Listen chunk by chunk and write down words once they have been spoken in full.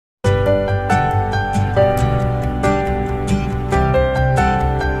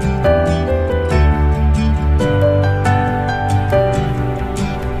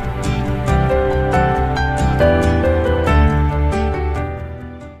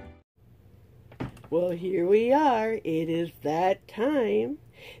Well, here we are. It is that time.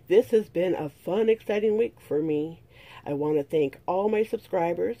 This has been a fun, exciting week for me. I want to thank all my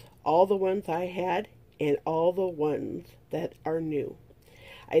subscribers, all the ones I had, and all the ones that are new.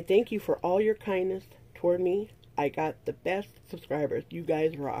 I thank you for all your kindness toward me. I got the best subscribers. You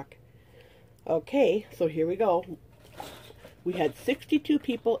guys rock. Okay, so here we go. We had 62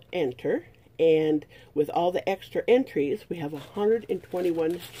 people enter, and with all the extra entries, we have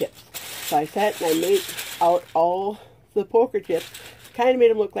 121 chips. So I sat and I made out all the poker chips, kind of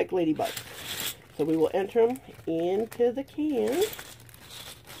made them look like ladybugs. So we will enter them into the can.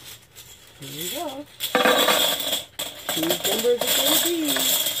 Here we go. Whose number is it going to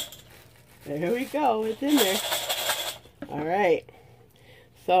be? There we go. It's in there. All right.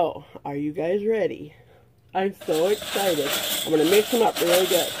 So, are you guys ready? I'm so excited. I'm going to mix them up really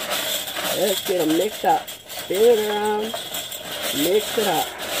good. Let's get them mixed up. Spin it around. Mix it up.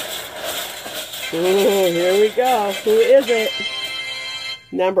 Ooh, here we go. Who is it?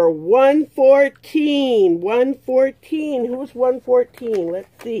 Number 114. 114. Who's 114? Let's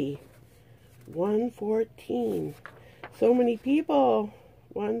see. 114. So many people.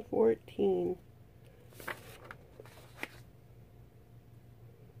 114.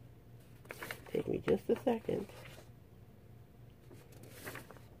 Take me just a second.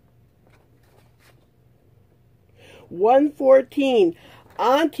 $114.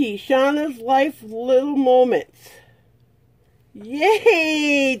 Auntie Shauna's Life Little Moments.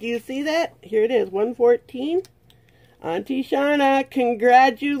 Yay! Do you see that? Here it is, 114. Auntie Shauna,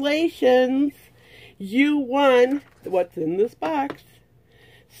 congratulations. You won what's in this box.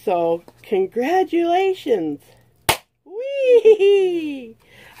 So, congratulations. Whee!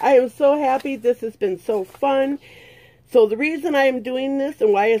 I am so happy. This has been so fun. So the reason I am doing this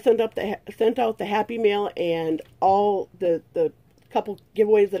and why I sent out the Happy Mail and all the couple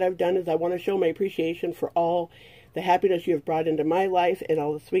giveaways that I've done is I want to show my appreciation for all the happiness you have brought into my life and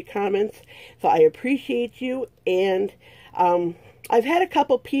all the sweet comments. So I appreciate you. And I've had a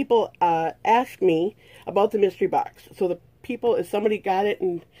couple people ask me about the mystery box. So the people, if somebody got it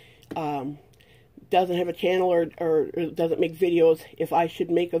and doesn't have a channel or doesn't make videos, if I should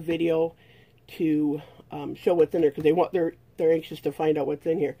make a video to show what's in there, because they're anxious to find out what's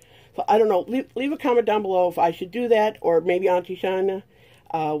in here. So I don't know. Leave a comment down below if I should do that, or maybe Auntie Shauna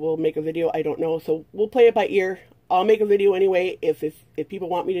will make a video. I don't know. So we'll play it by ear. I'll make a video anyway. If people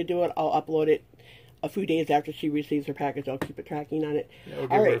want me to do it, I'll upload it a few days after she receives her package. I'll keep a tracking on it. Yeah, we'll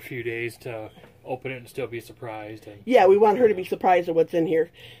give her a few days to open it and still be surprised. Yeah, we want her to be surprised at what's in here.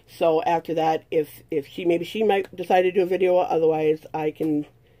 So after that, if she might decide to do a video. Otherwise, I'll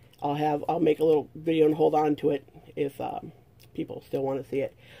make a little video and hold on to it if people still want to see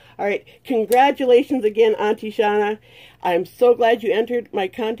it. All right, congratulations again, Auntie Shauna. I'm so glad you entered my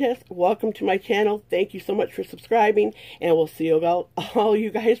contest. Welcome to my channel. Thank you so much for subscribing, and we'll see you all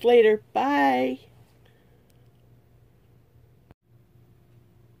you guys later. Bye.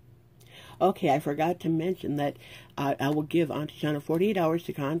 Okay, I forgot to mention that I will give Auntie Shauna 48 hours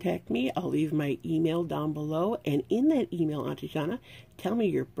to contact me. I'll leave my email down below, and in that email, Auntie Shauna, tell me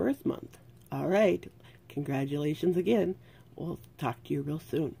your birth month. All right, congratulations again. We'll talk to you real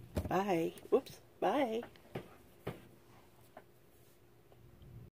soon. Bye. Whoops. Bye.